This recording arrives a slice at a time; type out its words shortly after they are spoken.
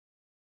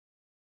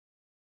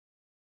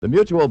The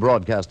Mutual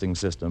Broadcasting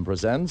System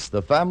presents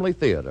The Family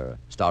Theater,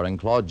 starring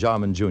Claude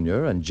Jarman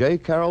Jr. and J.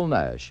 Carroll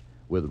Nash,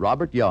 with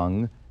Robert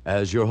Young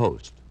as your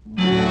host.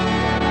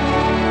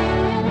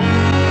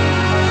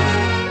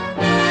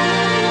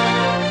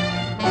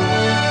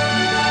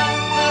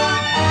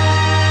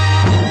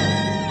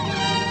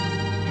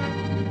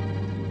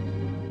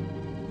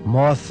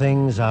 More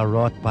things are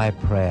wrought by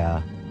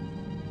prayer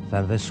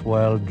than this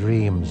world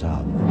dreams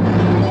of.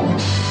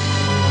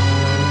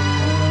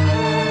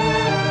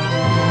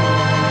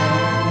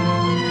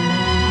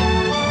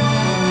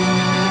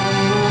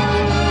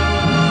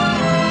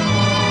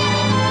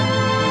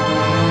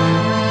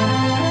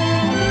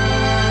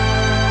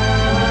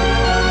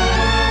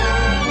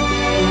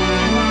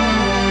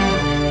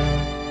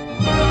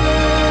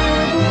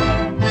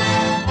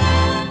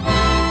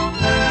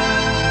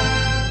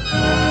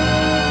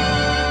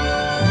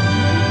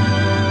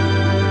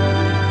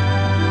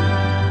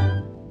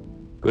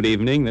 Good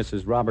evening, this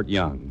is Robert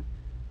Young.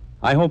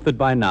 I hope that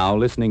by now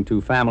listening to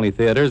Family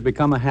Theater has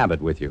become a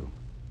habit with you.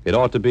 It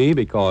ought to be,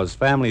 because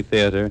Family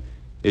Theater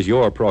is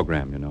your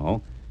program, you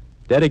know,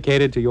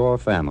 dedicated to your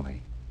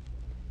family.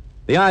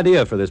 The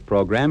idea for this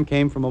program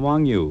came from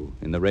among you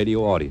in the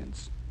radio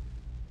audience.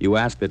 You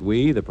asked that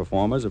we, the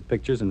performers of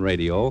pictures and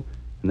radio,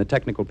 and the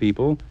technical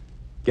people,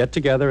 get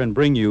together and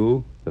bring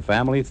you, the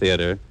Family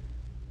Theater,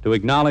 to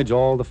acknowledge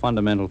all the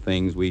fundamental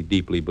things we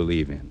deeply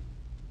believe in.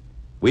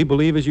 We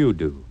believe, as you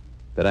do,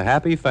 that a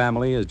happy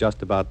family is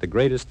just about the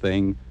greatest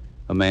thing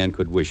a man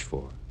could wish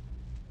for.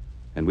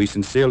 And we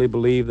sincerely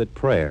believe that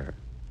prayer,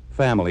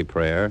 family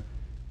prayer,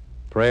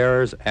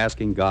 prayers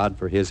asking God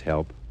for his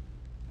help,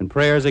 and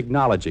prayers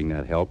acknowledging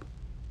that help,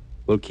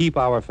 will keep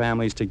our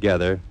families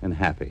together and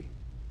happy.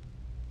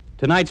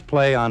 Tonight's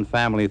play on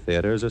Family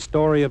Theater is a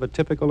story of a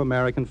typical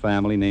American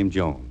family named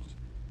Jones,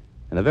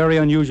 and a very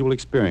unusual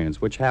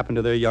experience which happened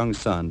to their young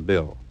son,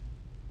 Bill.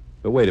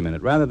 But wait a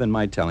minute, rather than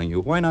my telling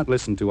you, why not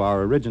listen to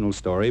our original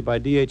story by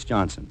D.H.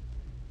 Johnson,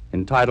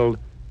 entitled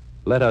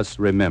Let Us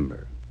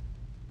Remember,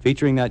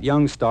 featuring that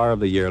young star of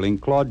the yearling,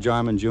 Claude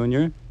Jarman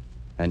Jr.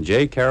 and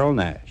J. Carroll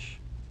Nash.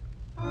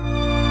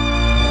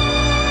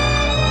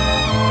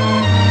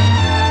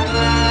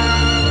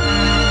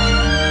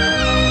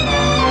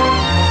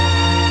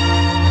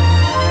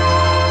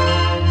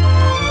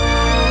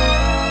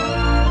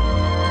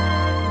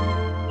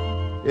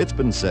 It's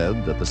been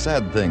said that the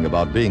sad thing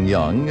about being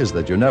young is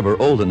that you're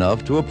never old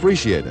enough to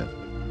appreciate it.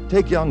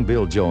 Take young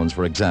Bill Jones,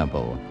 for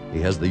example. He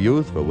has the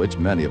youth for which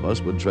many of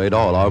us would trade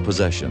all our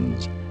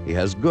possessions. He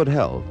has good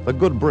health, a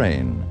good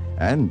brain,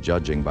 and,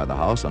 judging by the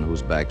house on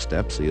whose back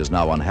steps he is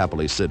now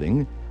unhappily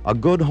sitting, a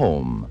good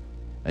home.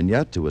 And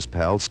yet, to his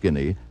pal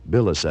Skinny,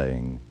 Bill is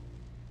saying,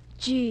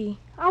 Gee,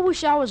 I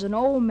wish I was an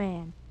old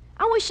man.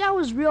 I wish I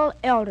was real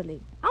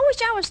elderly. I wish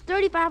I was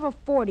 35 or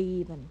 40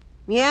 even.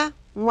 Yeah?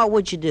 And what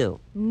would you do?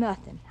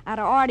 Nothing. I'd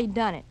have already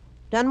done it.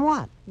 Done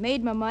what?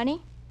 Made my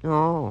money.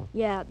 Oh.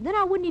 Yeah, then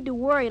I wouldn't need to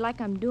worry like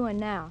I'm doing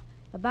now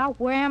about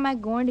where am I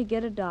going to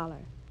get $1.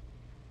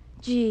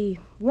 Gee,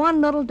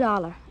 one little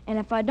dollar, and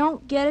if I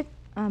don't get it,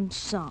 I'm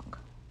sunk.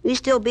 You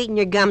still beating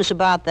your gums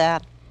about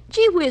that?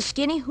 Gee whiz,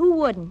 Skinny, who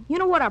wouldn't? You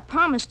know what I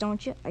promised,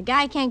 don't you? A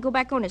guy can't go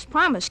back on his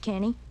promise,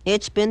 can he?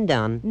 It's been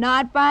done.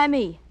 Not by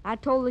me. I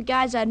told the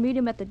guys I'd meet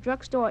him at the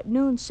drugstore at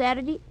noon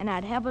Saturday, and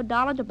I'd have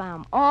 $1 to buy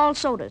 'em all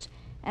sodas.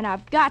 And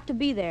I've got to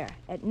be there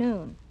at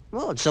noon.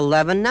 Well, it's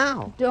 11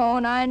 now.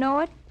 Don't I know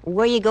it?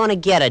 Where you going to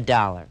get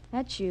 $1?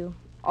 That's you.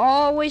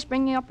 Always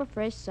bringing up a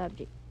fresh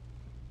subject.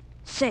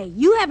 Say,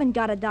 you haven't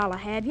got $1,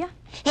 have you?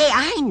 Hey,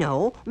 I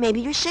know. Maybe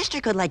your sister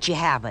could let you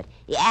have it.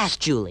 You asked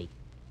Julie.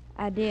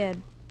 I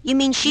did. You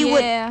mean she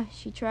would... Yeah,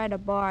 she tried to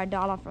borrow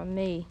 $1 from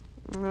me.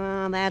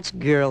 Oh, that's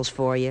girls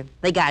for you.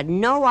 They got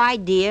no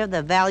idea of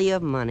the value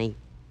of money.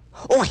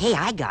 Oh, hey,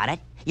 I got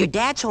it. Your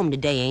dad's home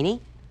today, ain't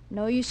he?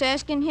 No use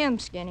asking him,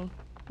 Skinny.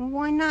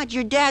 Why not?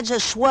 Your dad's a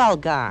swell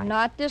guy.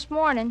 Not this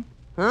morning.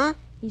 Huh?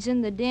 He's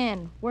in the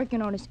den,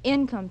 working on his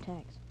income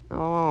tax.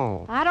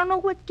 Oh. I don't know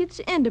what gets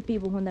into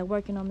people when they're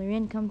working on their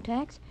income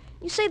tax.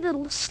 You say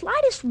the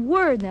slightest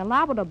word and they're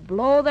liable to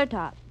blow their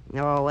top.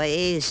 Oh,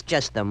 it's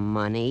just the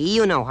money.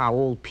 You know how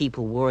old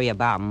people worry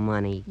about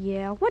money.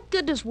 Yeah, what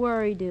good does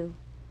worry do?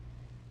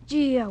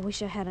 Gee, I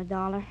wish I had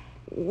 $1.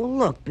 Well,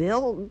 look,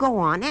 Bill, go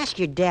on. Ask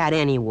your dad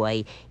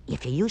anyway.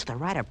 If you use the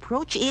right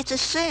approach, it's a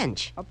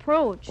cinch.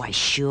 Approach? Why,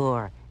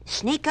 sure.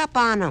 Sneak up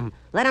on him.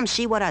 Let him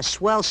see what a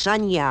swell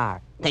son you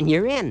are. Then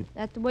you're in.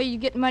 That the way you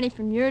get money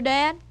from your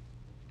dad?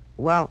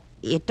 Well,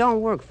 it don't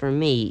work for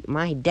me.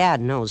 My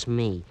dad knows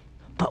me.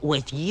 But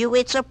with you,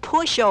 it's a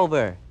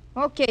pushover.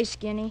 Okay,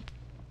 Skinny.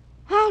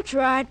 I'll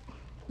try it.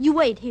 You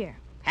wait here.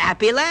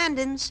 Happy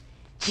landings.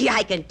 Gee,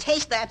 I can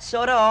taste that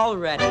soda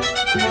already.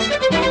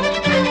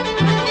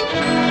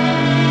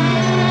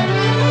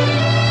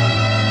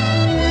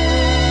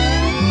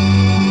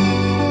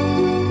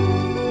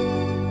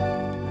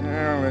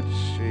 Let's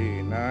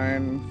see,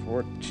 9,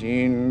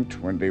 14,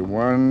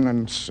 21,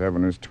 and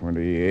 7 is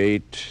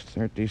 28,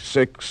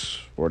 36,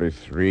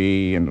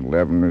 43, and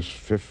 11 is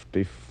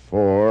 54.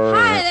 4.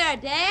 Hi there,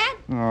 Dad.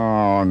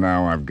 Oh,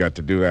 now I've got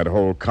to do that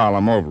whole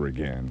column over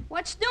again.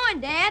 What's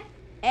doing, Dad?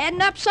 Adding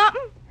up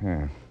something?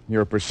 Yeah.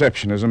 Your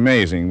perception is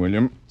amazing,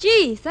 William.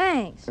 Gee,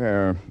 thanks.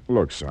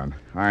 Look, son,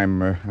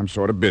 I'm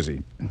sort of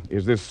busy.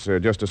 Is this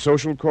just a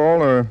social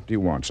call, or do you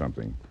want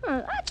something?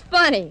 That's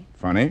funny.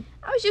 Funny?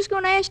 I was just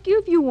going to ask you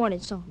if you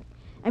wanted something.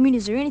 I mean,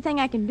 is there anything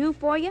I can do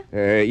for you?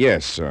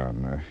 Yes,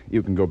 son.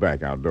 You can go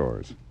back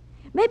outdoors.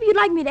 Maybe you'd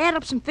like me to add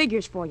up some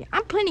figures for you.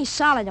 I'm plenty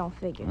solid on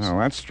figures. Oh,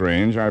 that's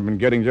strange. I've been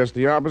getting just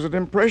the opposite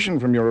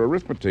impression from your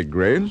arithmetic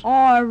grades.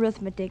 Oh,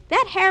 arithmetic.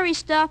 That hairy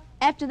stuff,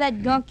 after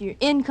that gunk, your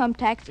income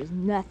tax is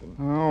nothing.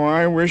 Oh,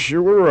 I wish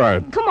you were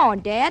right. Come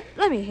on, Dad.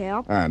 Let me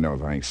help. No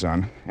thanks,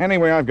 son.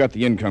 Anyway, I've got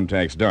the income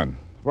tax done.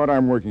 What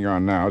I'm working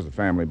on now is the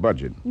family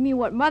budget. You mean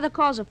what Mother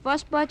calls a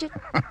fuss budget?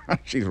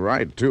 She's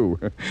right, too.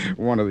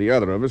 One or the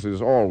other of us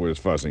is always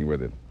fussing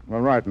with it.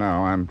 Well, right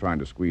now, I'm trying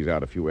to squeeze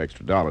out a few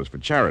extra dollars for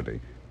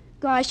charity.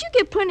 Gosh, you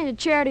give plenty to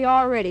charity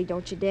already,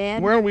 don't you,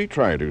 Dad? Well, we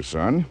try to,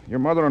 son. Your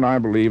mother and I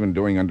believe in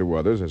doing unto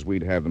others as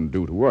we'd have them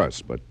do to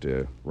us. But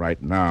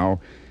right now,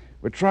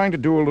 we're trying to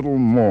do a little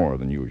more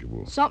than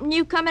usual. Something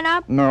new coming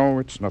up? No,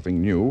 it's nothing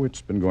new.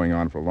 It's been going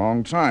on for a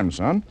long time,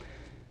 son.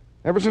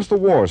 Ever since the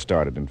war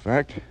started, in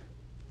fact.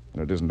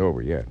 And it isn't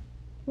over yet.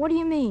 What do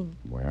you mean?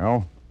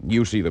 Well,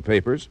 you see the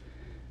papers.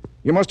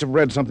 You must have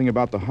read something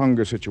about the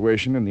hunger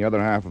situation in the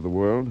other half of the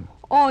world.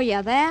 Oh,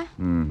 yeah, that?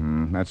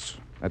 Mm-hmm.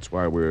 That's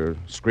why we're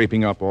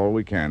scraping up all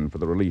we can for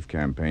the relief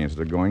campaigns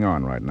that are going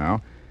on right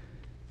now.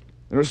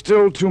 There are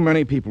still too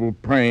many people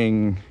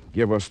praying,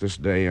 "Give us this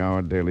day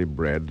our daily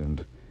bread,"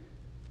 and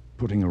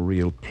putting a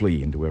real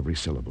plea into every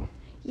syllable.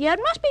 Yeah, it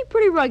must be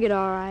pretty rugged,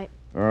 all right.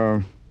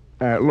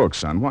 Look,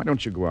 son, why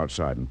don't you go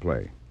outside and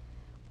play?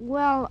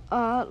 Well,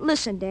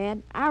 listen,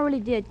 Dad. I really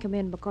did come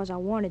in because I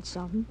wanted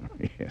something.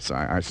 Yes,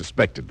 I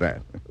suspected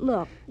that.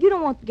 Look, you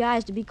don't want the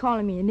guys to be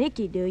calling me a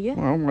Nicky, do you?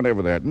 Well,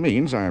 whatever that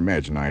means, I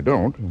imagine I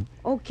don't.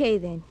 Okay,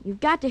 then. You've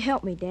got to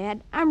help me,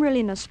 Dad. I'm really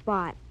in a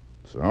spot.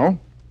 So?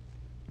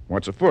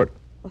 What's afoot?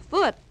 A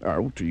foot?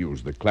 Oh, to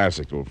use the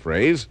classical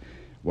phrase,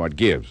 what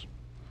gives?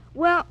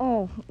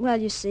 Well,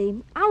 you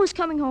see, I was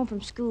coming home from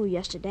school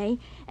yesterday,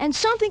 and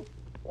something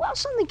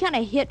kind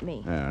of hit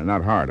me.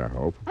 Not hard, I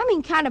hope. I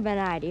mean, kind of an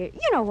idea.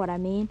 You know what I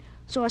mean.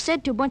 So I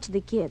said to a bunch of the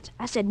kids,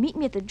 I said, meet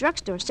me at the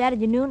drugstore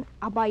Saturday noon.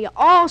 I'll buy you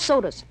all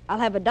sodas. I'll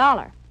have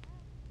 $1.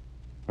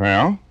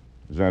 Well,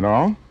 is that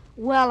all?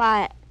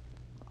 Well,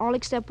 all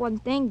except one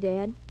thing,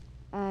 Dad.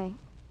 I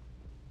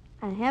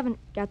haven't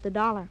got the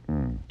 $1.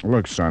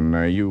 Look,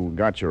 son, you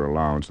got your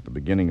allowance at the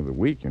beginning of the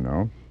week, you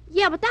know.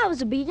 Yeah, but that was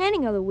the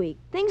beginning of the week.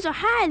 Things are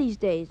high these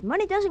days.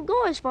 Money doesn't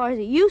go as far as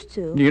it used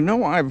to. You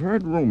know, I've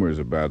heard rumors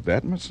about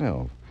that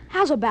myself.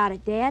 How's about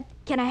it, Dad?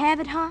 Can I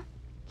have it, huh?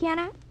 Can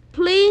I?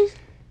 Please?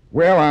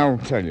 Well, I'll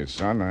tell you,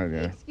 son.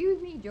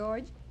 Excuse me,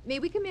 George. May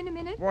we come in a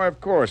minute? Why,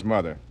 of course,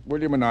 Mother.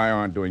 William and I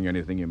aren't doing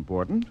anything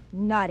important.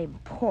 Not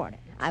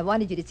important. I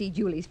wanted you to see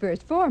Julie's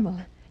first formal.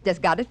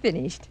 Just got it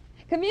finished.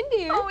 Come in,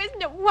 dear. Oh,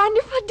 isn't it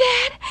wonderful,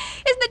 Dad?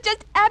 Isn't it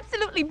just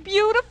absolutely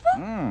beautiful?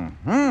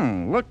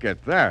 Look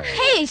at that.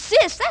 Hey,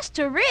 sis, that's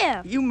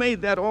terrific. You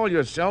made that all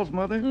yourself,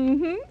 Mother?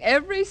 Mm-hmm.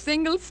 Every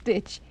single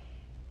stitch.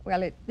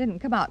 Well, it didn't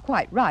come out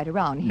quite right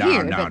around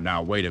here.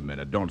 Now, wait a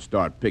minute. Don't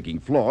start picking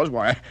flaws.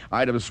 Why,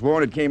 I'd have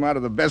sworn it came out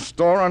of the best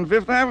store on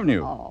Fifth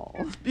Avenue. Oh.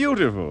 It's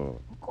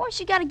beautiful. Of course,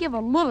 you got to give a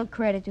little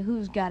credit to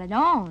who's got it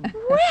on.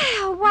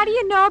 Well, what do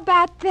you know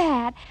about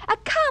that? A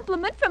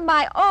compliment from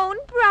my own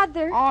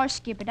brother. Oh,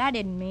 skip it. I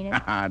didn't mean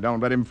it. Don't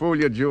let him fool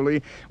you,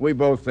 Julie. We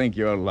both think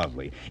you're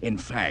lovely. In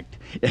fact,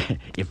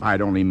 if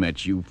I'd only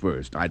met you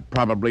first, I'd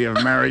probably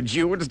have married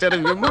you instead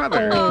of your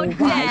mother. Oh, Dad.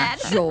 why,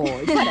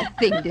 George, what a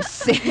thing to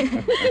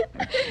say.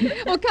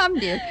 Well, come,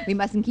 dear. We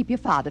mustn't keep your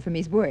father from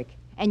his work.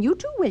 And you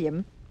too,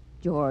 William.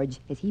 George,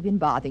 has he been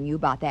bothering you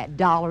about that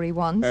dollar he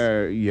wants?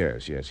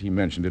 Yes. He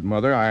mentioned it,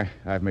 Mother.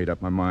 I've made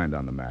up my mind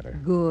on the matter.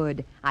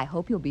 Good. I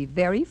hope you'll be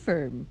very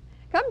firm.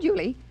 Come,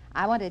 Julie.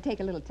 I want to take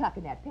a little tuck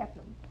in that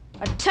peplum.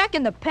 A tuck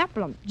in the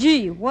peplum.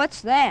 Gee,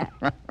 what's that?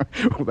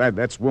 Well,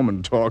 that's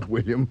woman talk,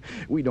 William.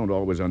 We don't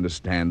always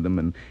understand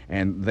them,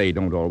 and they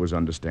don't always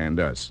understand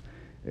us.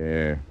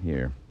 Here's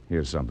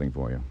something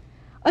for you.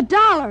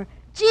 $1.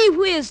 Gee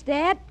whiz,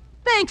 Dad.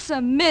 Thanks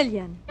a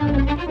million.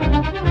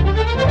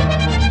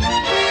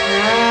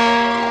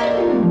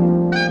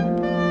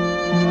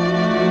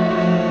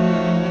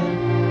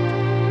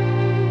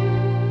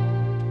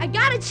 I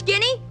got it,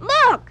 Skinny.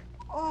 Look.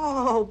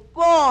 Oh,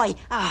 boy,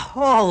 a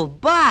whole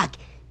buck.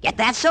 Get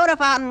that soda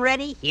fountain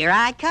ready. Here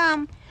I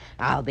come.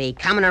 I'll be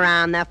coming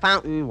around the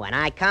fountain when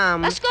I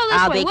come. Let's go this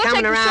I'll way. be We'll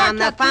coming take the around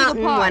the shortcut through the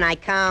fountain park. when I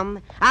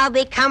come. I'll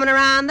be coming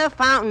around the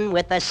fountain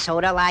with the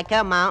soda like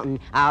a mountain.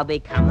 I'll be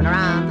coming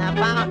around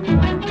the fountain.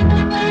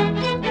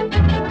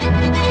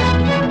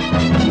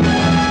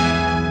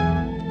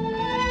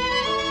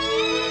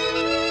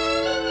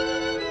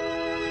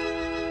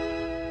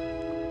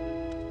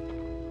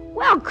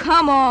 Well,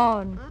 come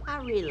on.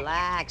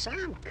 Relax,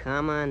 I'm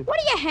coming. What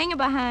are you hanging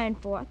behind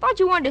for? I thought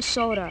you wanted a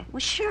soda. Well,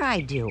 sure I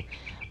do.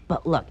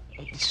 But look,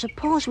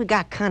 suppose we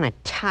got kind of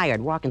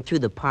tired walking through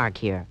the park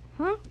here.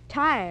 Huh?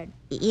 Tired.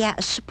 Yeah,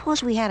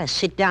 suppose we had to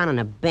sit down on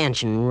a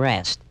bench and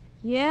rest.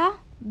 Yeah?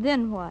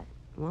 Then what?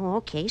 Well,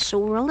 okay, so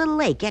we're a little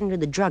late getting to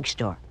the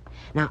drugstore.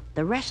 Now,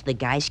 the rest of the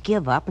guys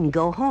give up and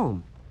go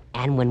home.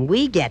 And when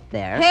we get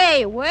there...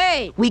 Hey,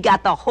 wait! We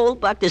got the whole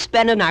buck to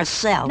spend on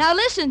ourselves. Now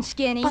listen,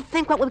 Skinny. But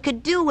think what we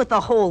could do with the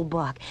whole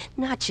buck.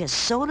 Not just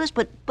sodas,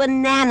 but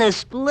banana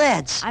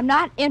splits. I'm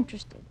not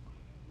interested.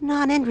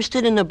 Not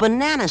interested in a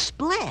banana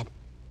split?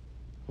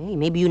 Hey,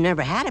 maybe you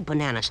never had a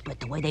banana split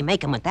the way they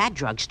make them at that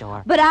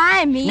drugstore. But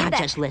I mean Now,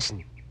 that... just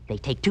listen. They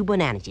take 2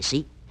 bananas, you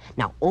see?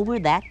 Now, over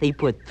that, they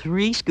put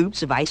 3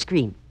 scoops of ice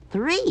cream.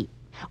 3.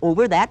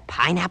 Over that,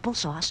 pineapple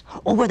sauce.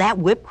 Over that,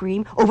 whipped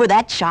cream. Over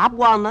that, chopped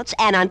walnuts.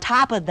 And on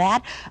top of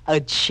that, a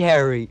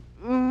cherry.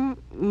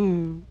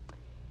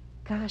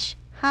 Gosh,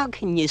 how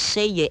can you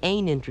say you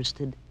ain't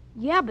interested?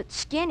 Yeah, but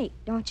Skinny,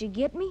 don't you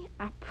get me?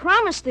 I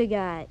promised the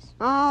guys.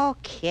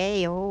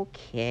 Okay.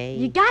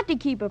 You got to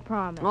keep a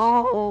promise.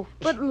 Oh.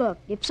 But look,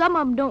 if some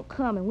of them don't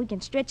come and we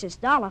can stretch this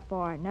dollar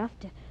far enough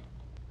to...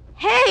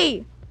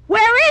 Hey!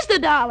 Where is the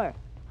dollar?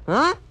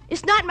 Huh?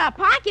 It's not in my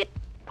pocket.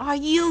 Are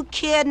you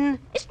kidding?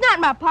 It's not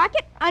in my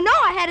pocket. I know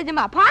I had it in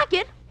my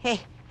pocket. Hey,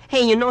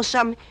 you know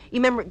something? You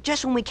remember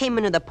just when we came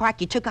into the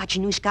park, you took out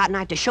your new Scott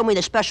knife to show me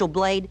the special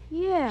blade?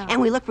 Yeah. And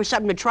we looked for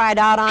something to try it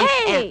out on?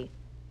 Hey!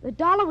 The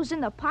dollar was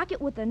in the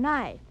pocket with the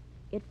knife.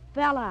 It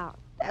fell out.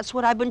 That's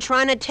what I've been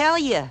trying to tell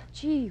you.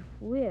 Gee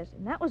whiz,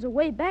 and that was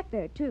way back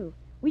there, too.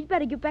 We'd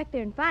better get back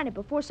there and find it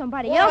before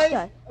somebody else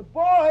does.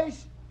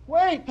 Boys,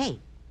 wait! Hey,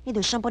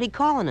 there's somebody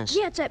calling us.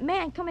 Yeah, it's that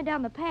man coming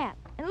down the path.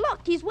 And look,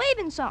 he's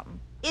waving something.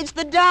 It's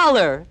the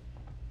dollar.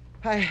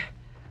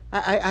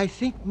 I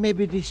think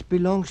maybe this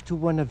belongs to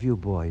one of you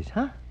boys,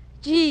 huh?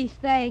 Gee,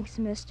 thanks,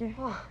 mister.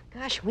 Oh,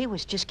 gosh, we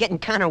was just getting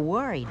kind of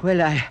worried.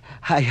 Well,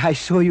 I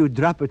saw you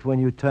drop it when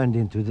you turned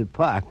into the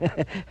park.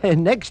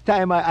 Next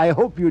time, I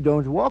hope you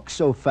don't walk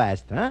so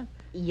fast, huh?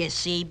 You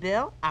see,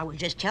 Bill, I was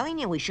just telling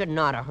you we shouldn't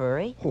ought to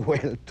hurry.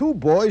 Well, 2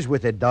 boys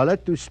with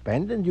 $1 to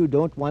spend and you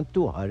don't want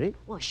to hurry?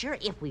 Well, sure,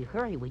 if we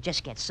hurry, we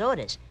just get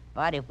sodas.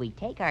 But if we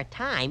take our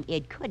time,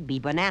 it could be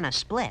banana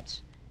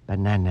splits.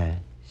 Banana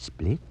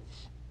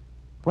splits?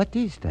 What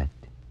is that?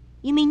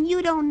 You mean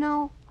you don't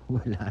know?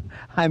 Well,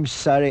 I'm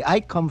sorry. I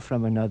come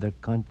from another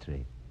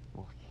country.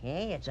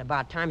 Okay, it's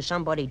about time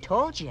somebody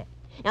told you.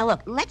 Now,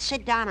 look, let's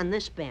sit down on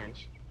this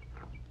bench,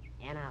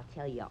 and I'll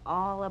tell you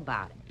all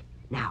about it.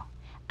 Now,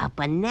 a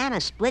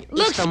banana split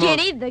Look, is the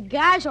Skinny, the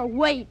guys are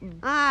waiting.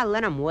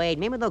 Let them wait.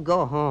 Maybe they'll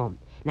go home.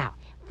 Now,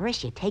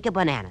 first you take a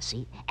banana,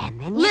 see, and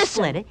then you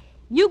Listen, split it.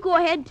 You go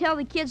ahead and tell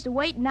the kids to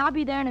wait, and I'll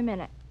be there in a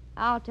minute.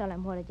 I'll tell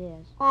them what it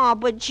is. Oh,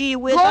 but gee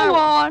whiz. Go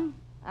on.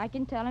 I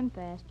can tell him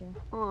faster.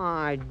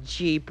 Oh,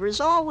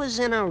 jeepers, always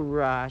in a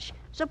rush.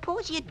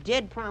 Suppose you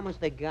did promise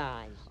the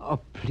guys. Oh,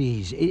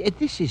 please.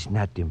 This is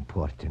not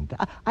important.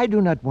 I do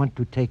not want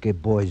to take a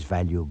boy's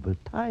valuable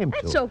time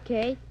That's to...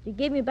 okay. You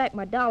gave me back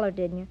my $1,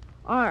 didn't you?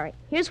 All right,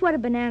 here's what a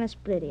banana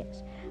split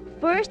is.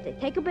 First, they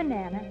take a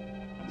banana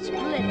and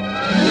split it.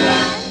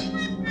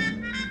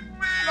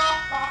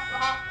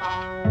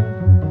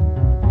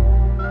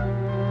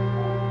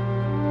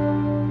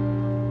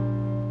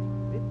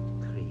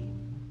 Whipped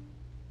cream,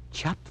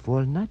 chopped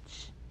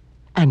walnuts,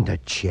 and a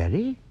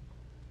cherry?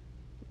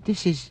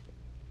 This is,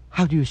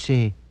 how do you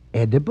say,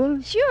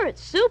 edible? Sure,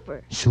 it's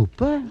super.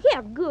 Super?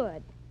 Yeah,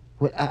 good.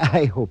 Well,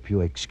 I hope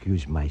you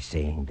excuse my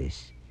saying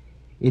this.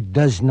 It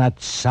does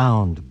not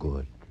sound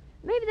good.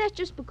 Maybe that's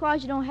just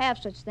because you don't have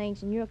such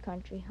things in your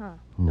country, huh?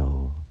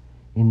 No.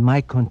 In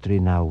my country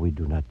now, we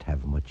do not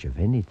have much of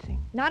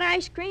anything. Not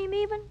ice cream,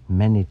 even?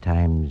 Many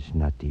times,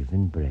 not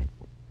even bread.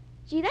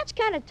 Gee, that's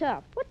kind of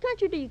tough. What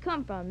country do you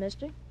come from,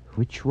 mister?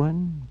 Which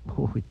one?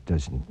 Oh, it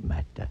doesn't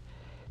matter.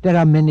 There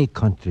are many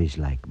countries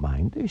like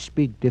mine. They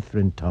speak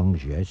different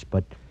tongues, yes,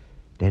 but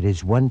there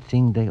is one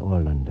thing they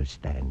all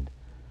understand.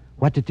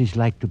 What it is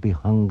like to be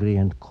hungry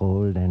and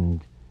cold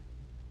and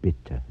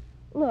bitter.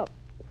 Look,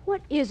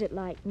 what is it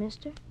like,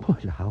 mister? Well,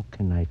 how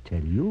can I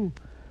tell you?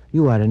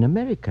 You are an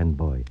American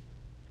boy.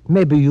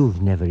 Maybe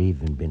you've never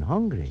even been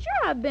hungry.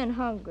 Sure, I've been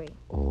hungry.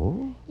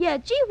 Oh? Yeah,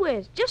 gee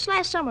whiz. Just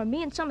last summer,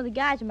 me and some of the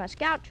guys in my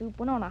scout troop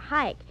went on a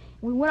hike.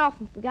 We went off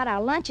and forgot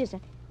our lunches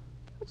and...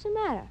 What's the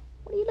matter?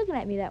 What are you looking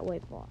at me that way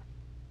for?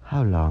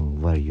 How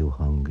long were you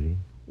hungry?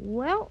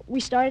 Well, we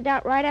started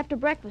out right after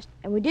breakfast,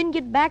 and we didn't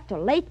get back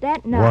till late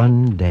that night.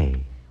 One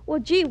day. Well,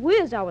 gee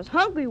whiz, I was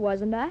hungry,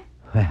 wasn't I?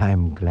 Well,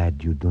 I'm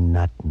glad you do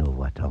not know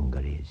what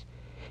hunger is.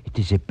 It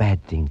is a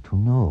bad thing to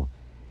know.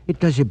 It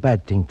does a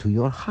bad thing to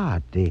your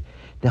heart. The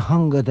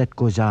hunger that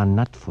goes on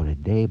not for a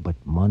day, but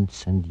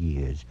months and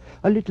years.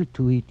 A little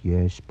to eat,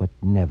 yes, but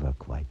never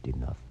quite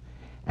enough.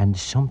 And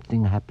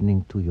something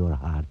happening to your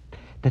heart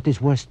that is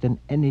worse than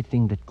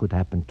anything that could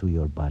happen to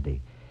your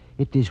body.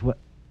 It is what...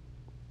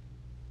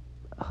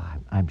 Oh,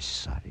 I'm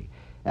sorry.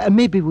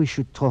 Maybe we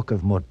should talk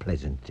of more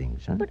pleasant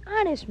things, huh? But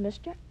honest,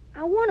 mister,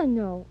 I want to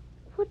know,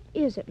 what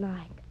is it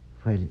like?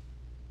 Well,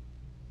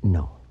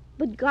 no.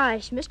 But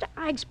gosh, mister,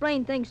 I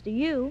explain things to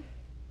you.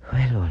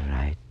 Well, all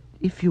right.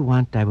 If you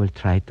want, I will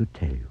try to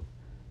tell you.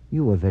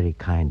 You were very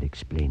kind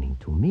explaining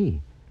to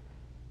me.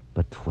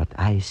 But what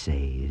I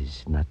say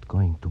is not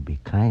going to be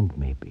kind,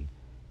 maybe.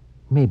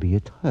 Maybe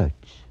it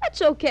hurts.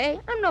 That's okay.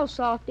 I'm no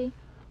softy.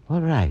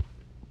 All right.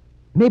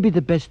 Maybe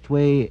the best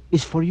way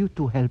is for you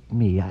to help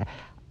me.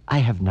 I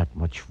have not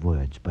much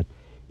words, but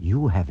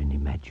you have an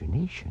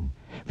imagination.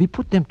 We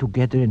put them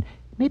together and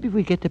maybe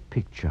we get a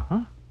picture,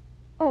 huh?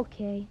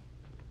 Okay.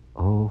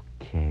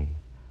 Okay.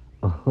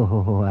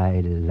 Oh,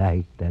 I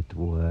like that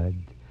word.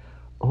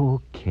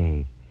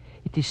 Okay.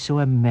 It is so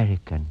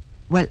American.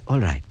 Well, all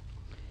right.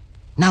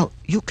 Now,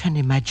 you can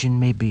imagine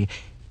maybe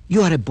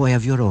you are a boy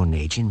of your own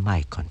age in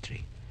my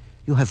country.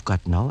 You have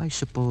got now, I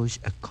suppose,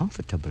 a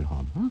comfortable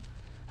home, huh?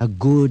 A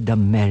good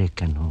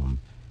American home.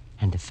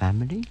 And a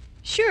family?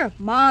 Sure.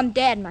 Mom,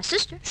 Dad, and my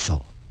sister.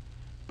 So.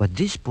 But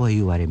this boy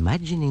you are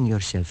imagining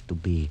yourself to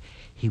be,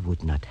 he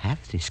would not have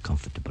this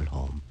comfortable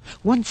home.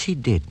 Once he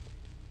did,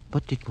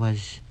 but it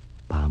was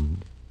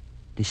bombed,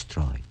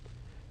 destroyed.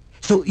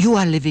 So you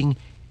are living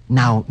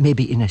now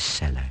maybe in a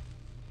cellar.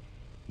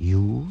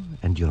 You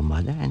and your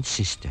mother and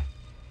sister.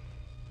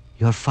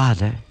 Your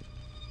father,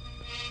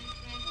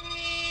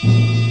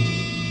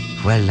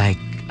 well, like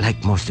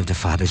most of the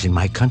fathers in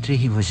my country,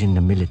 he was in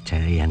the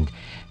military and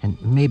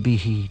maybe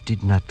he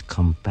did not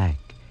come back.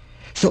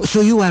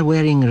 So you are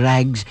wearing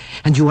rags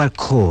and you are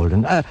cold.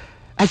 And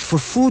as for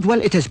food,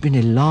 well, it has been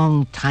a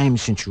long time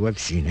since you have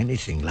seen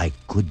anything like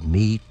good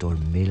meat or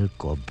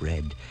milk or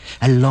bread.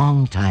 A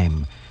long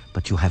time.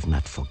 But you have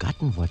not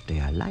forgotten what they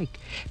are like.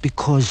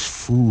 Because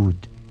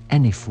food,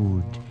 any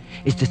food,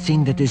 is the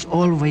thing that is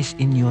always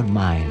in your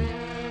mind.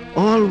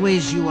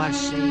 Always you are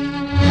saying...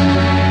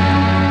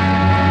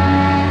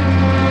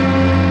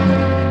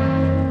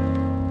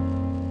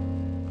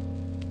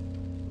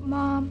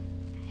 Mom,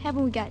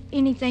 haven't we got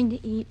anything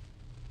to eat?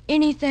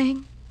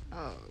 Anything?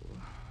 Oh,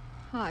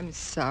 I'm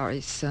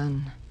sorry,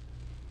 son.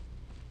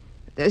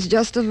 There's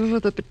just a little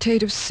of the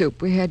potato soup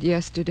we had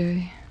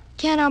yesterday.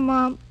 Can I,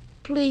 Mom?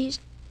 Please,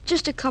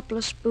 just a couple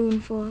of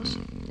spoonfuls.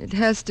 It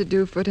has to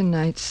do for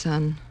tonight,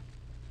 son.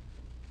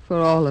 For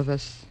all of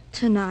us.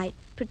 Tonight,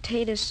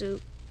 potato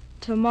soup.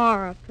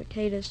 Tomorrow,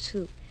 potato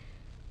soup.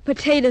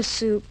 Potato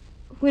soup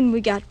when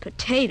we got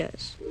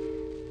potatoes.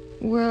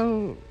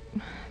 Well,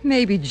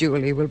 maybe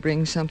Julie will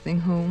bring something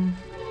home.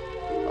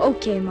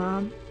 Okay,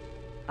 Mom.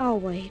 I'll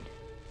wait.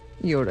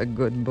 You're a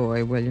good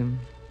boy, William.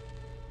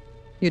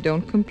 You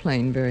don't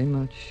complain very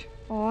much.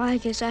 Oh, I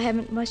guess I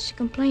haven't much to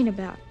complain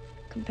about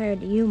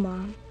compared to you,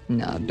 Mom.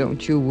 Now,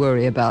 don't you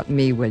worry about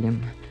me,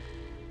 William.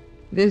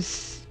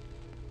 This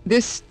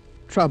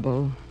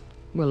trouble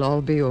will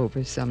all be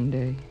over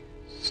someday.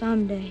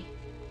 Someday.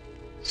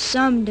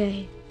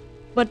 Someday.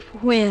 But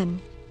when?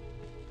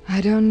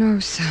 I don't know,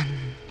 son.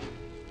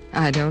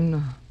 I don't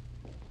know.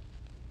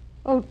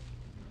 Oh,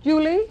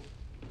 Julie?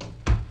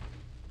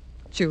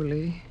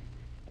 Julie.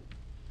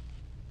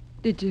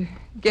 Did you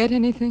get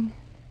anything?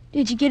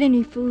 Did you get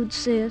any food,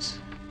 sis?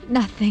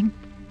 Nothing.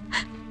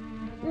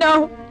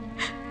 No.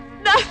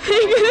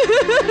 Nothing.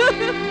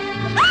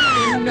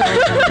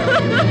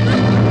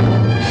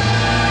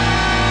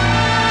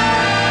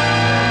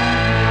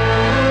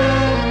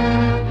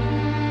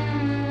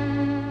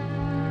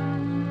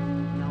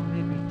 Now,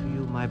 maybe to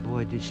you, my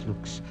boy, this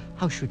looks,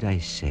 how should I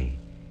say,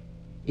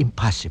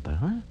 impossible,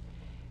 huh?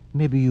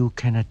 Maybe you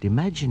cannot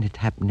imagine it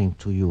happening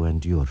to you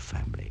and your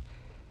family.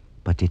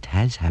 But it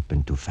has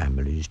happened to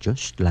families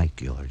just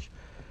like yours.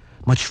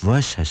 Much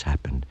worse has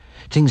happened.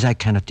 Things I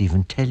cannot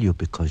even tell you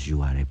because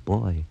you are a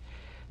boy.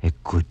 A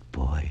good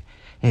boy.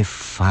 A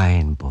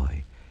fine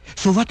boy.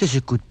 So what does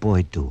a good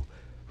boy do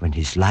when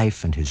his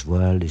life and his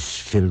world is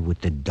filled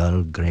with the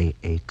dull gray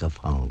ache of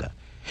hunger?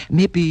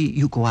 Maybe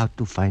you go out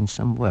to find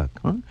some work,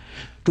 huh?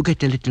 To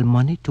get a little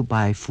money to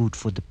buy food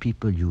for the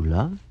people you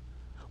love?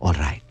 All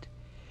right.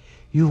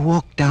 You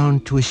walk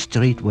down to a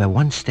street where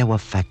once there were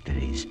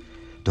factories,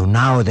 though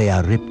now they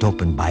are ripped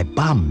open by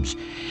bombs,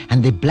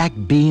 and the black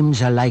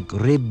beams are like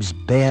ribs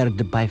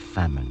bared by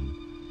famine.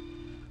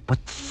 But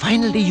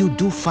finally you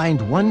do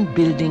find one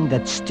building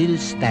that still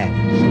stands.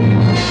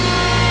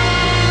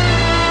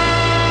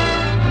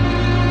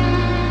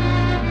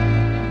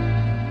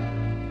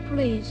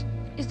 Please,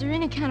 is there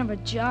any kind of a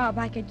job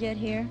I could get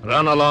here?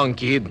 Run along,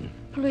 kid.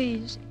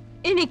 Please,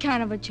 any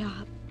kind of a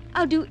job.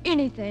 I'll do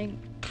anything.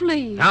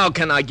 Please. How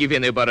can I give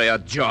anybody a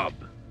job?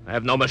 I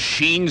have no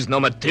machines, no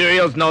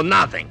materials, no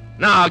nothing.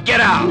 Now, get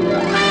out!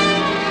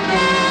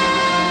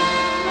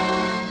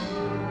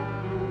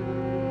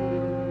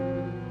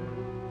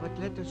 But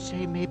let us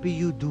say maybe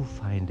you do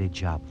find a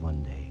job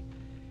one day.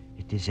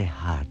 It is a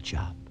hard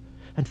job,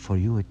 and for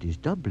you it is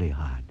doubly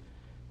hard.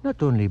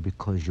 Not only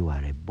because you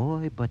are a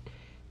boy, but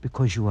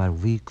because you are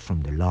weak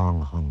from the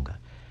long hunger.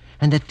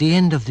 And at the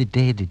end of the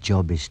day, the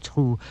job is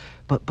through,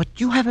 but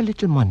you have a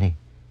little money.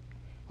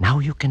 Now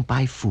you can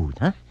buy food,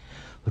 huh?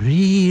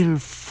 Real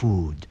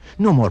food.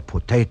 No more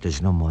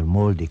potatoes, no more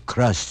moldy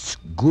crusts,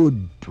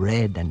 good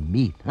bread and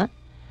meat, huh?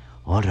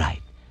 All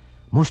right.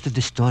 Most of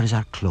the stores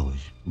are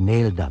closed,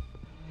 nailed up.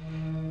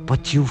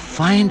 But you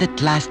find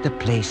at last a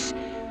place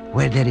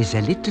where there is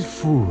a little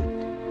food,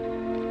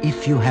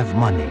 if you have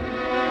money.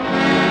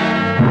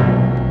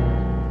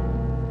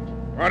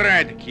 All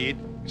right, kid.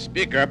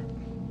 Speak up.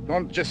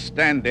 Don't just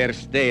stand there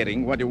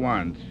staring. What do you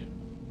want?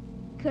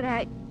 Could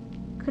I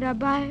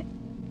buy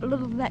a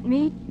little of that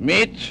meat?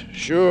 Meat?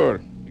 Sure.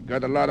 You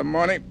got a lot of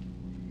money?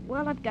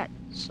 Well, I've got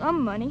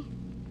some money.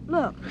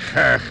 Look.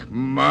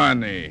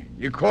 Money.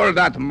 You call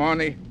that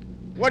money?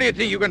 What do you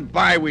think you can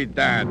buy with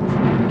that?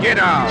 Get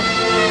out.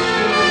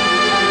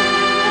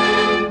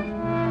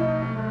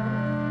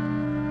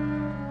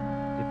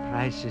 The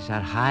prices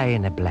are high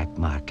in the black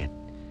market.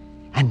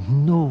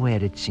 And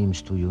nowhere, it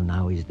seems to you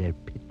now, is there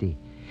pity.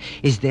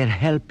 Is there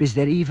help? Is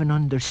there even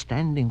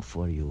understanding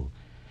for you?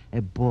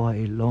 A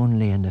boy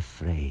lonely and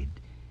afraid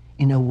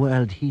in a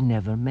world he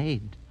never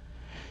made.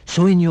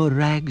 So in your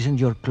rags and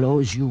your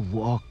clothes you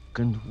walk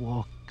and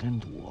walk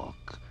and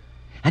walk.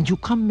 And you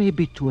come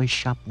maybe to a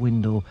shop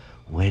window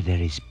where there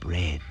is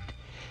bread.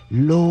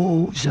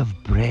 Loaves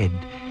of bread.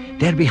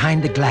 There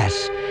behind the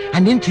glass.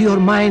 And into your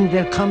mind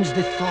there comes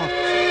the thought.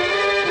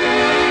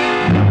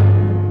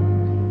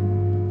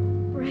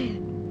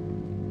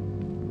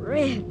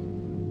 Bread.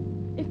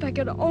 If I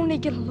could only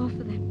get a loaf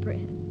of that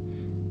bread.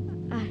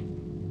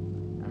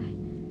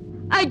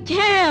 I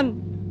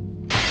can!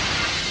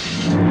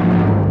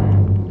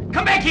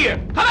 Come back here!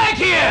 Come back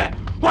here!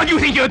 What do you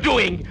think you're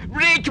doing?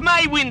 Break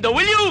my window,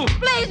 will you?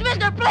 Please,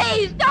 mister,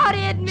 please, don't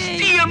hit me!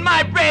 Steal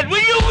my bread, will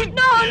you?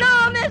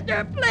 No,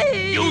 mister,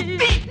 please! You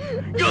thief!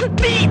 You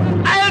thief!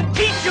 I'll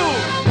teach you!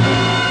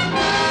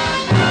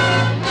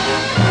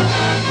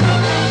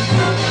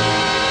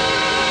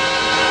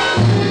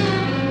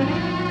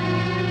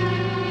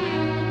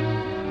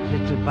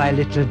 Little by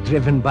little,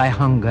 driven by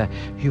hunger,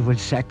 you will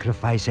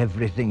sacrifice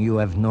everything you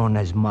have known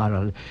as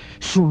moral.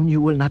 Soon you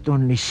will not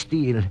only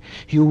steal,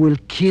 you will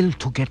kill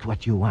to get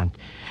what you want.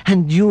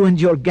 And you and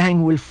your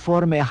gang will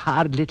form a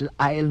hard little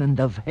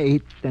island of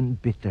hate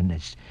and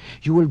bitterness.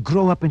 You will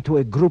grow up into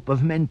a group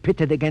of men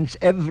pitted against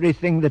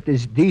everything that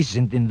is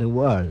decent in the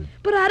world.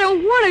 But I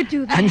don't want to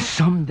do that. And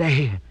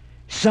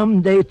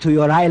someday to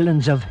your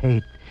islands of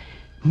hate,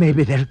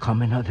 maybe there'll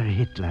come another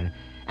Hitler.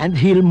 And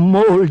he'll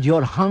mold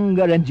your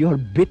hunger and your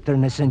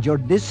bitterness and your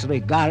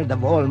disregard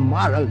of all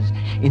morals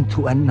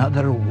into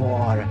another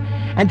war.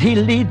 And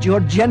he'll lead your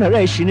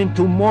generation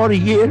into more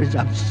years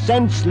of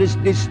senseless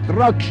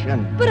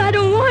destruction. But I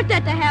don't want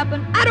that to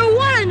happen. I don't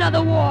want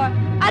another war.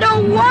 I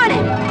don't want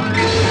it.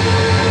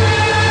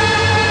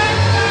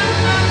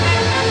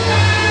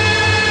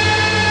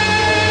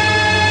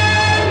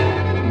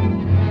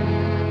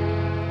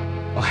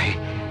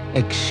 Oh,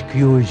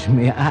 excuse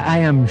me. I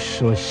am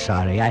so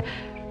sorry.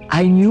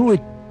 I knew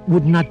it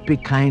would not be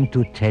kind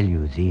to tell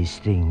you these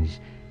things.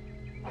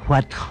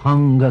 What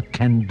hunger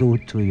can do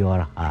to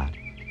your heart.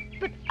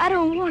 But I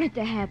don't want it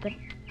to happen.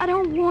 I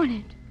don't want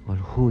it. Well,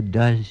 who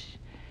does?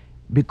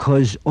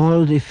 Because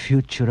all the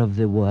future of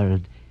the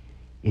world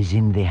is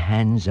in the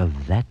hands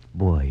of that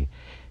boy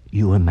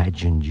you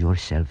imagined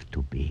yourself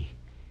to be.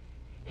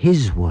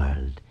 His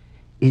world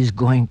is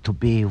going to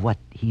be what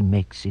he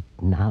makes it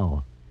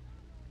now.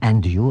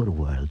 And your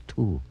world,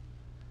 too.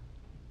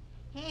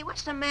 Hey,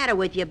 what's the matter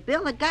with you,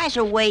 Bill? The guys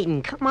are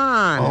waiting. Come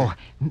on. Oh,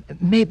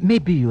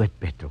 maybe you had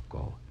better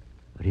go.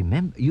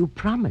 Remember, you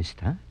promised,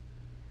 huh?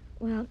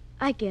 Well,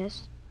 I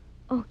guess.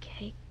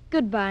 Okay.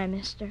 Goodbye,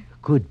 mister.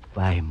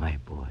 Goodbye, my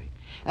boy.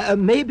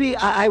 Maybe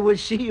I will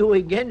see you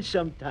again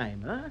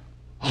sometime, huh?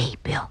 Hey,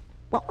 Bill,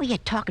 what were you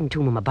talking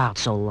to him about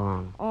so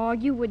long? Oh,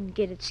 you wouldn't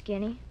get it,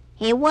 Skinny.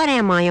 Hey, what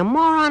am I, a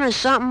moron or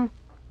something?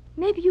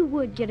 Maybe you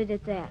would get it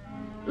at that.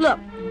 Look,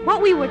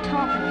 what we were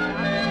talking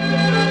about...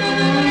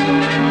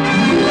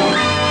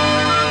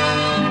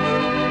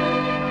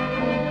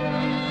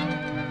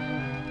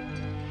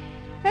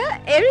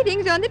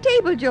 Everything's on the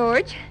table,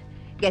 George.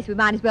 Guess we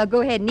might as well go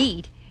ahead and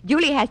eat.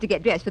 Julie has to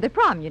get dressed for the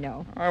prom, you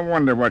know. I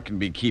wonder what can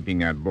be keeping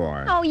that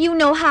boy. Oh, you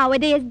know how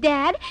it is,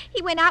 Dad.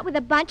 He went out with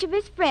a bunch of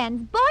his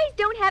friends. Boys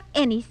don't have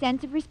any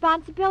sense of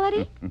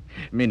responsibility.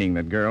 Meaning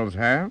that girls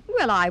have?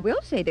 Well, I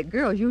will say that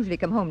girls usually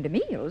come home to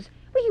meals.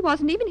 Well, he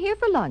wasn't even here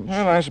for lunch.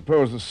 Well, I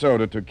suppose the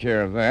soda took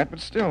care of that, but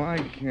still, I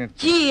can't...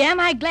 Gee, am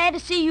I glad to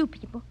see you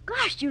people.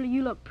 Gosh, Julie,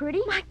 you look pretty.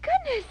 My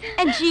goodness.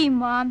 And gee,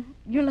 Mom,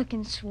 you're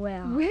looking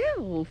swell.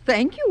 Well,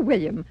 thank you,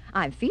 William.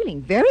 I'm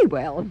feeling very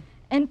well.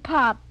 And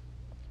Pop,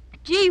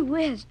 gee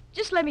whiz,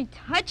 just let me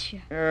touch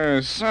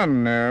you.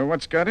 Son,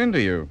 what's got into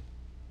you?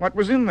 What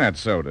was in that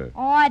soda?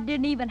 Oh, I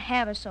didn't even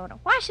have a soda.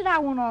 Why should I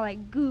want all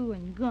that goo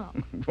and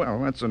gum? Well,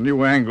 that's a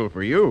new angle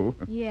for you.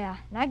 Yeah,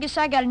 and I guess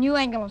I got a new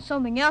angle on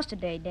something else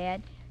today,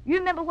 Dad. You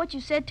remember what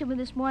you said to me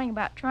this morning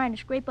about trying to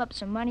scrape up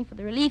some money for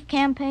the relief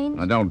campaigns?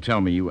 Now, don't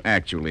tell me you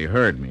actually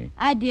heard me.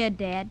 I did,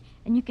 Dad.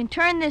 And you can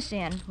turn this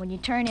in when you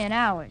turn in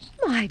ours.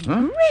 My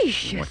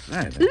gracious. What's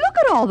that? Look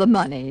at all the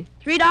money.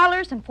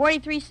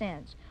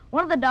 $3.43.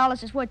 One of the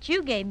dollars is what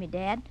you gave me,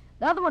 Dad.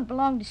 The other one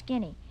belonged to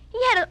Skinny. He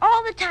had it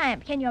all the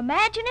time. Can you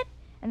imagine it?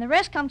 And the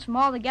rest comes from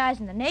all the guys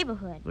in the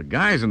neighborhood. The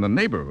guys in the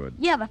neighborhood?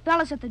 Yeah, the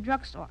fellas at the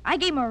drugstore. I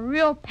gave them a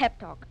real pep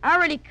talk. I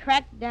really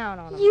cracked down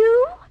on them.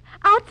 You?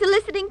 out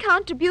soliciting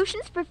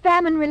contributions for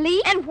famine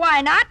relief? And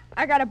why not?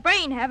 I got a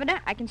brain, haven't I?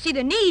 I can see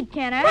the need,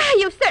 can't I? Well,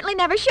 you've certainly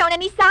never shown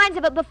any signs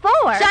of it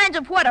before. Signs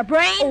of what, a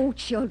brain? Oh,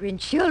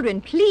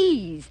 children,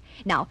 please.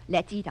 Now,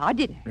 let's eat our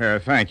dinner.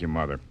 Thank you,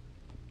 Mother.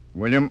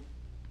 William,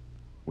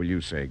 will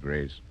you say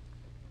grace?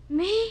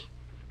 Me?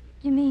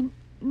 You mean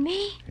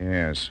me?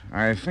 Yes,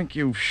 I think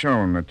you've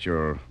shown that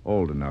you're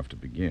old enough to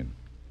begin.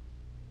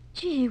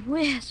 Gee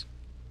whiz.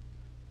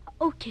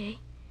 Okay.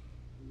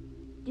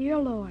 Dear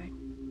Lord,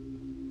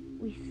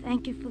 we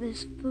thank you for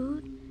this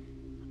food.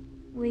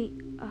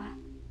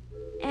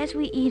 As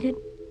we eat it,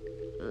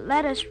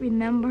 let us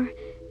remember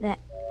that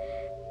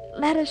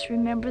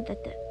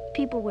the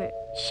people we're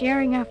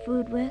sharing our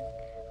food with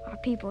are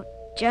people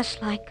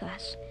just like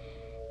us.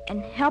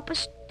 And help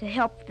us to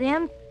help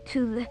them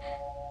to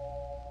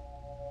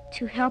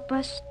help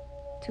us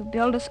to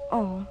build us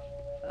all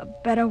a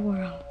better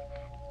world.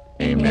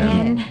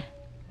 Amen.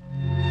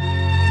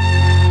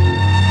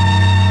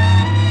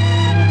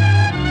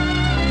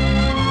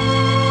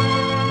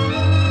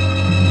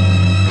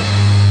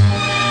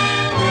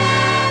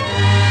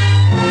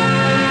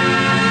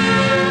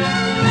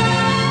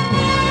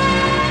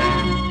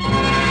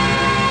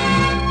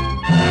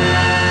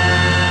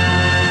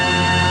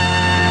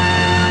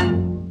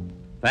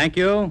 Thank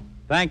you.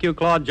 Thank you,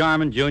 Claude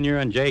Jarman, Jr.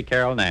 and J.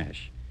 Carroll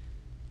Nash.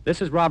 This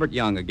is Robert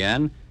Young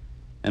again,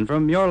 and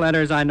from your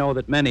letters I know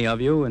that many of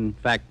you, in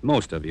fact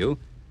most of you,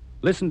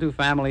 listen to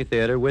family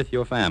theater with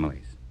your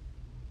families.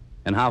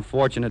 And how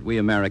fortunate we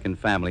American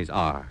families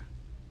are.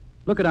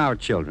 Look at our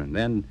children,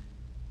 then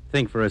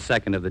think for a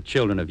second of the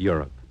children of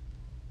Europe.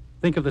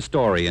 Think of the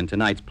story in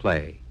tonight's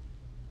play.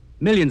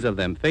 Millions of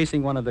them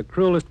facing one of the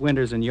cruelest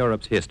winters in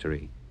Europe's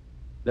history.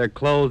 Their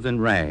clothes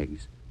in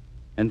rags,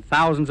 and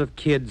thousands of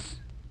kids,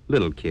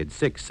 little kids,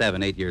 6,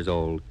 7, 8 years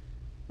old,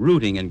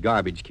 rooting in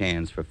garbage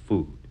cans for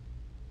food.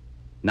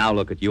 Now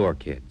look at your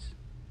kids.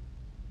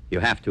 You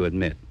have to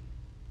admit,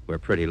 we're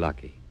pretty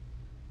lucky.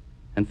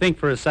 And think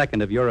for a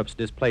second of Europe's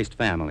displaced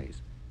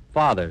families,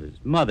 fathers,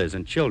 mothers,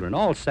 and children,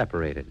 all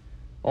separated,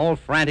 all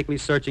frantically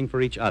searching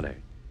for each other,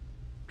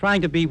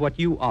 trying to be what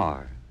you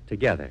are,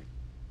 together.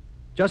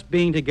 Just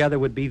being together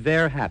would be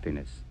their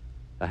happiness,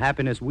 the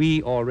happiness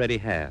we already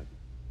have.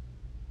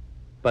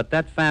 But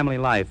that family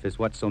life is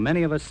what so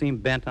many of us seem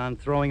bent on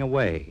throwing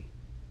away.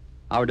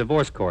 Our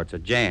divorce courts are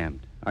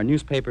jammed. Our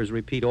newspapers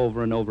repeat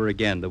over and over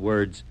again the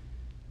words,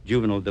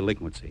 juvenile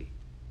delinquency.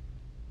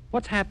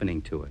 What's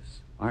happening to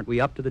us? Aren't we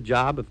up to the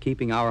job of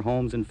keeping our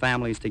homes and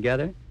families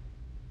together?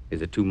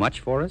 Is it too much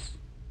for us?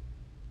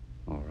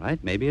 All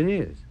right, maybe it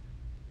is.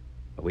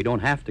 But we don't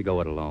have to go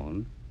it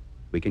alone.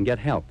 We can get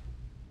help.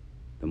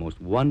 The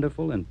most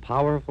wonderful and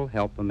powerful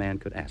help a man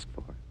could ask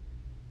for.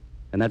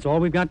 And that's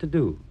all we've got to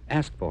do,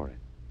 ask for it.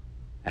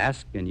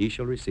 Ask and ye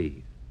shall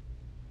receive.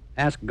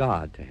 Ask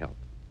God to help.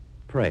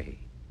 Pray.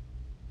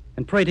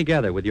 And pray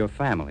together with your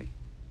family.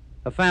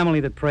 A family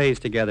that prays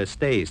together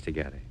stays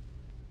together.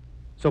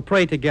 So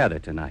pray together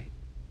tonight,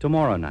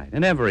 tomorrow night,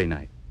 and every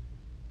night.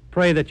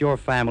 Pray that your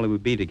family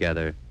would be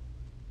together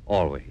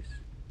always.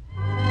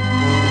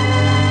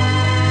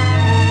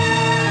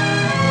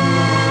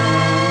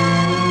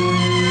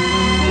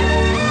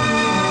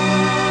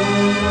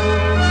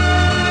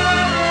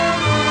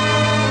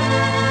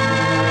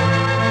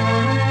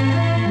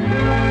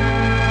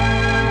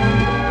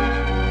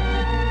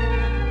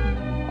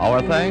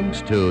 Our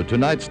thanks to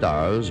tonight's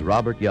stars,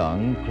 Robert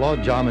Young,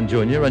 Claude Jarman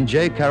Jr., and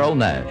J. Carroll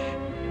Nash.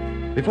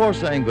 Before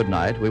saying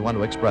goodnight, we want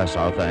to express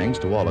our thanks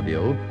to all of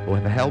you who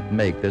have helped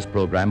make this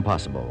program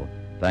possible.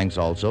 Thanks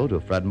also to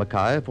Fred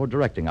Mackay for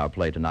directing our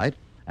play tonight,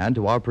 and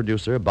to our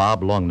producer,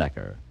 Bob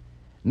Longnecker.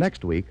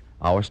 Next week,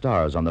 our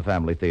stars on the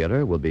Family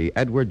Theater will be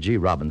Edward G.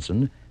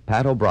 Robinson,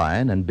 Pat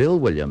O'Brien, and Bill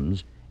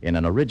Williams in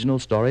an original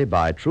story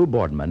by True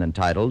Boardman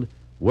entitled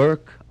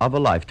Work of a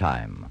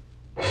Lifetime.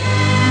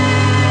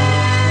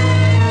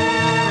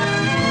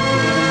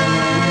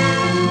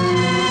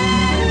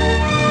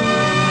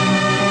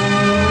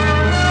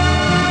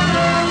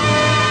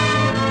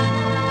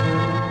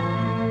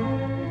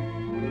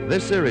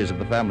 This series of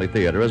the Family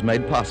Theater is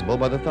made possible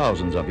by the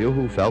thousands of you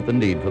who felt the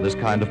need for this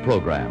kind of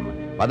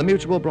program, by the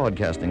Mutual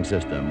Broadcasting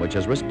System, which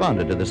has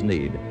responded to this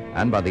need,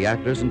 and by the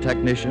actors and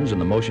technicians in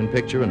the motion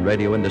picture and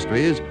radio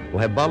industries who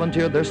have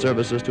volunteered their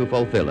services to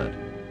fulfill it.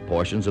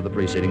 Portions of the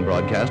preceding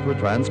broadcast were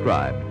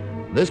transcribed.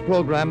 This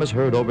program is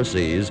heard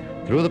overseas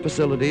through the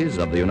facilities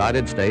of the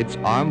United States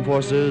Armed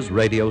Forces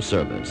Radio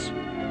Service.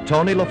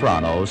 Tony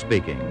Lafrano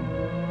speaking.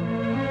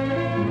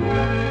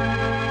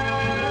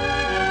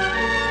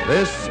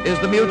 This is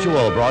the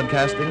Mutual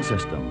Broadcasting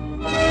System.